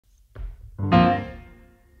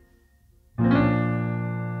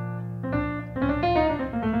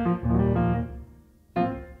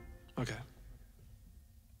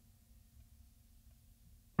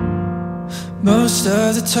Most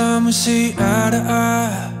of the time we see eye to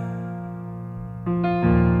eye,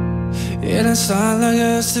 and it's not like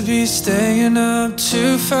us to be staying up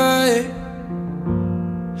to fight.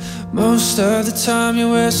 Most of the time you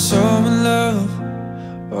were so in love.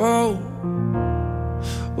 Oh,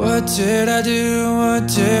 what did I do? What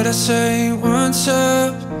did I say? What's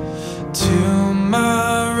up?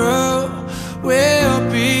 Tomorrow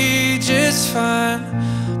we'll be just fine,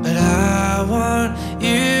 but I want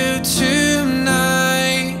you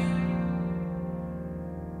tonight.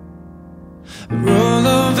 Roll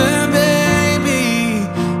over, baby,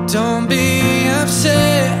 don't be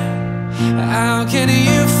upset. How can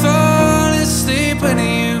you fall asleep when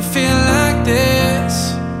you feel like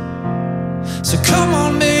this? So come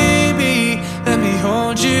on, baby, let me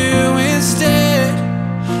hold you instead.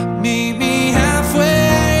 Meet me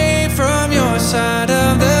halfway from your side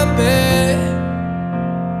of the bed.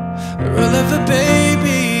 Roll over,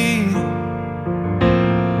 baby,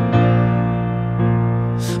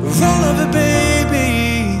 roll over, baby.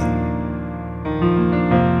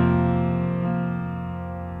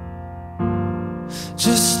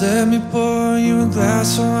 Just let me pour you a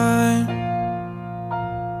glass of wine.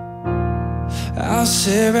 I'll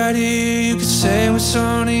sit right here, you can say what's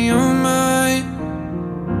on your mind.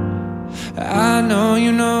 I know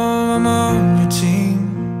you know I'm on your team.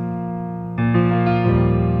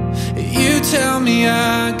 You tell me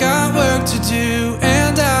I got work to do,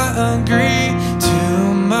 and I agree.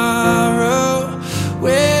 Tomorrow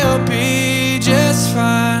we'll be just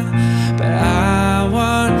fine, but I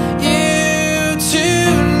want you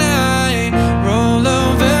tonight. Roll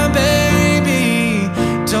over, baby,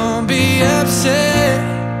 don't be upset.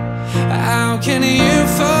 How can you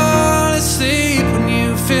fall asleep when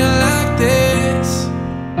you feel like this?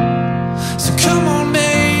 So come on,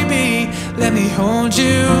 baby, let me hold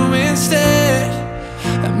you instead.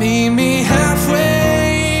 Meet me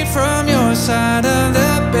halfway from your side of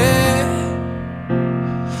the bed.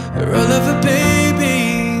 Roll over,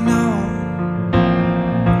 baby, no.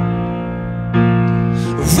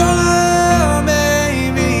 Roll over,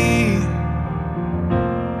 baby.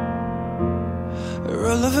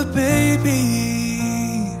 Roll over, baby.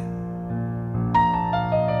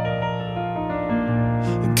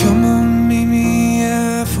 Come on, meet me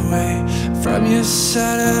halfway from your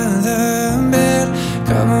side of the bed.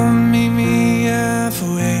 Come on, meet me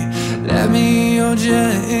halfway, let me hold you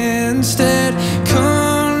instead. Come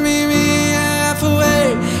on, meet me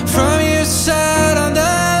halfway from your side of the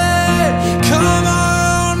bed. Come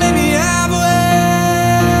on, meet me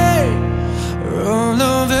halfway. Roll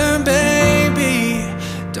over, baby,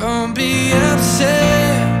 don't be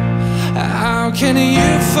upset. How can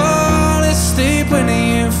you fall asleep when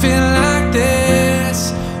you feel like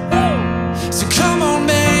this? So come on,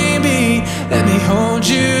 baby, let me hold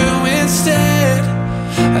you instead.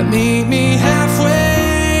 Meet me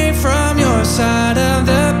halfway from your side of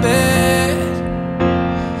the bed.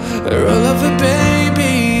 Roll over,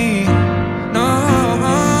 baby, no.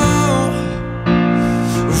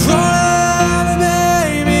 Roll over,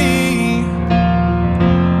 baby.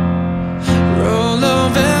 Roll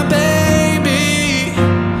over, baby.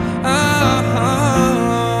 Oh,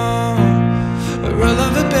 roll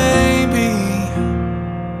over, baby.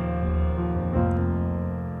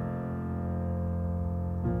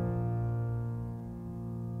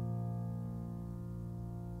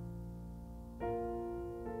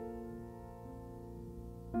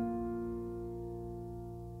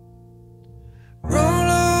 Roll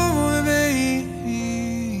over,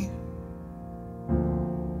 baby.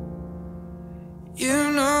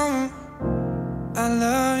 You know I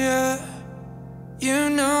love you. You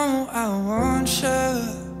know I want you.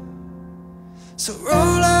 So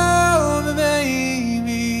roll over,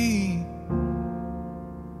 baby.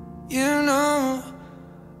 You know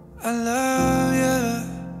I love you.